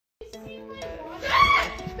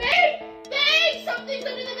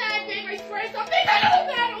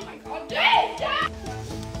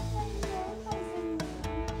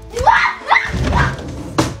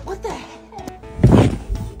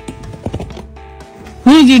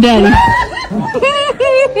is your daddy.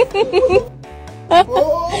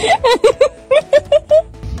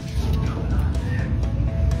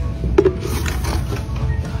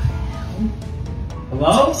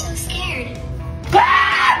 Hello? I'm so scared.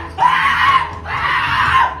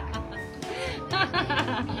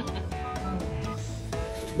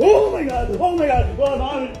 Oh my god! Oh my god!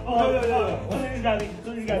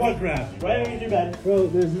 What grab? Right into your bed. Bro,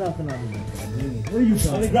 there's nothing on me. Where are you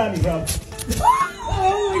from? Let me grab me, bro.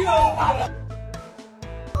 Oh my god!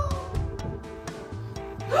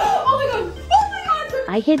 Oh my god! Oh my god!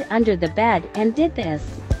 I hid under the bed and did this.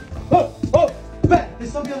 Oh! Oh! Bed!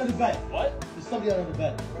 There's somebody under the bed. What? There's somebody under the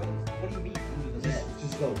bed. What do you mean?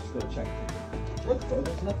 Just go check. What, bro?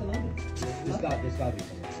 There's nothing under it. There's gotta be something.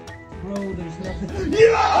 Bro, there's nothing.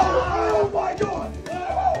 Yeah! Oh my god!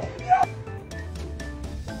 Oh, yeah!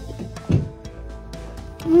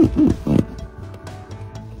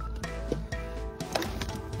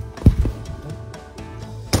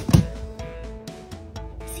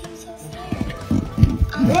 Seems so scared.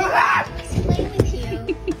 I'll play with you.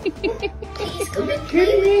 Please come and play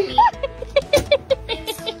with me. I'm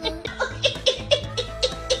so lonely.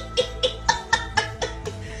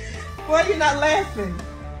 Why are you not laughing?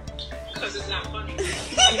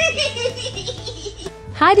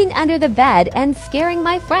 Hiding under the bed and scaring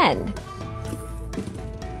my friend.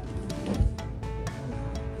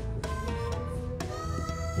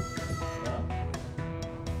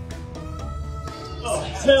 Oh,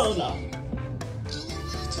 hell no!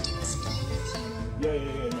 Yeah.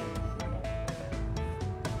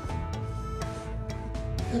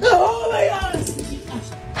 Oh my god!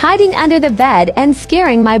 Hiding under the bed and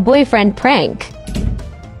scaring my boyfriend prank.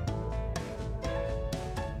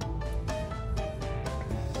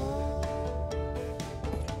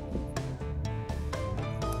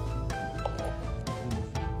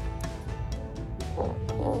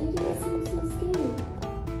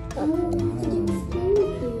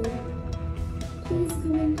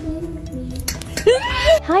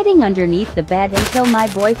 Hiding underneath the bed until my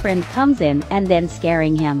boyfriend comes in and then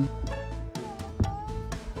scaring him.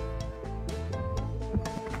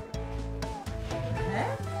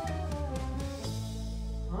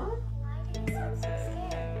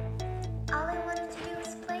 All I wanted to do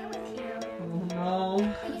was play with you.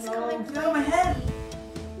 No. Please No. come and Get play out of my with head. me.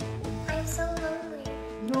 I'm so lonely.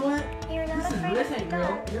 You know what? You're not afraid This of ain't the real.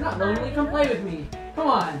 dark. You're not lonely. Come play with me. Come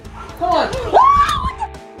on. Come on.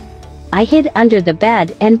 I hid under the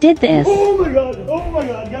bed and did this. Oh my god,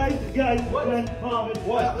 guys, what? Mom,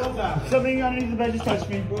 what? Something underneath the bed just touched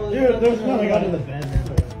me. Dude, there's nothing under the bed.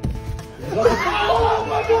 Oh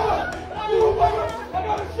my god! Oh my god! I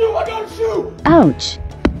got a shoe! Ouch.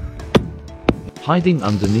 Hiding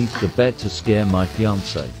underneath the bed to scare my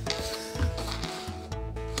fiance.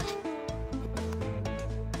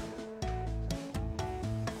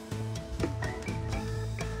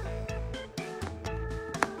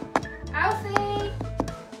 Alfie!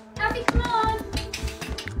 Alfie, come on!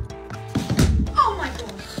 Oh my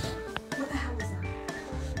god! What the hell was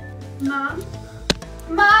that? Mom?